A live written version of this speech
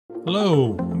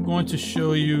Hello, I'm going to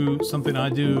show you something I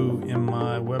do in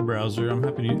my web browser. I'm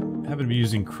happen to be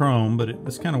using Chrome, but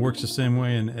this kind of works the same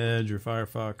way in Edge or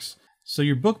Firefox. So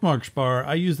your bookmarks bar,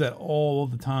 I use that all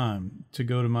the time to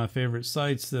go to my favorite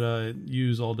sites that I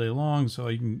use all day long. So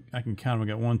I can count them. I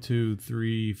got 1, 2,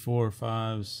 3, 4,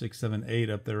 5, 6, 7, 8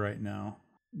 up there right now.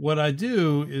 What I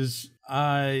do is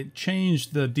I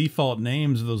change the default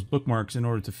names of those bookmarks in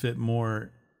order to fit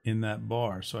more in that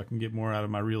bar, so I can get more out of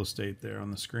my real estate there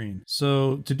on the screen.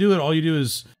 So to do it, all you do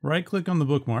is right click on the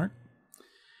bookmark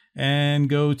and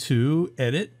go to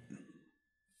edit,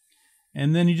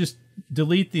 and then you just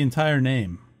delete the entire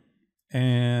name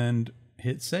and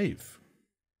hit save.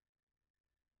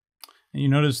 And you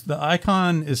notice the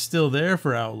icon is still there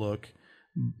for Outlook,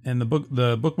 and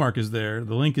the bookmark is there,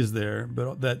 the link is there,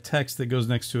 but that text that goes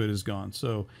next to it is gone.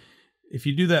 So if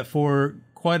you do that for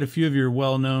quite a few of your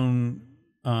well-known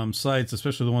sites,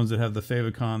 especially the ones that have the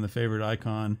favicon, the favorite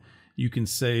icon, you can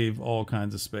save all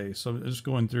kinds of space. So I'm just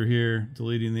going through here,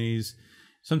 deleting these.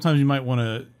 Sometimes you might want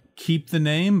to keep the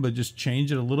name, but just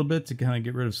change it a little bit to kind of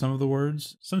get rid of some of the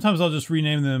words. Sometimes I'll just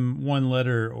rename them one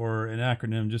letter or an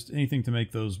acronym, just anything to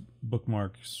make those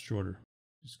bookmarks shorter.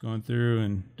 Just going through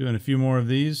and doing a few more of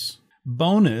these.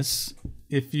 Bonus,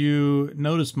 if you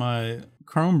notice my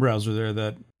Chrome browser there,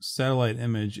 that satellite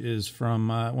image is from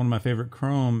one of my favorite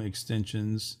Chrome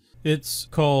extensions. It's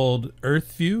called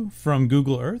Earth View from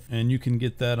Google Earth, and you can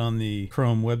get that on the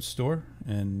Chrome Web Store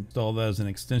and install that as an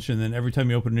extension. Then every time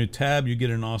you open a new tab, you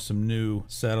get an awesome new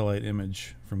satellite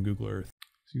image from Google Earth.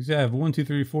 So you can see I have 1, 2,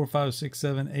 3, 4, 5, 6,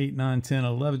 7, 8, 9, 10,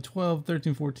 11, 12,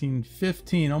 13, 14,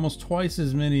 15, almost twice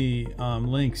as many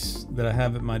links that I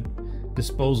have at my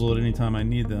disposal at any time I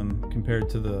need them compared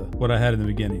to what I had in the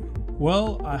beginning.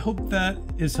 Well, I hope that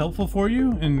is helpful for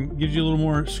you and gives you a little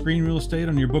more screen real estate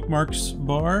on your bookmarks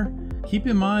bar. Keep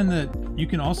in mind that you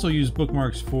can also use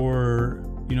bookmarks for,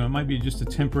 it might be just a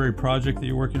temporary project that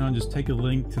you're working on. Just take a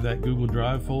link to that Google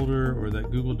Drive folder or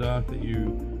that Google Doc that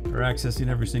you are accessing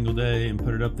every single day and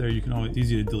put it up there. You can always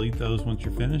easy to delete those once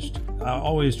you're finished. I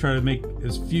always try to make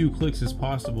as few clicks as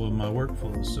possible in my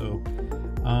workflow. So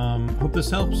hope this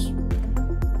helps.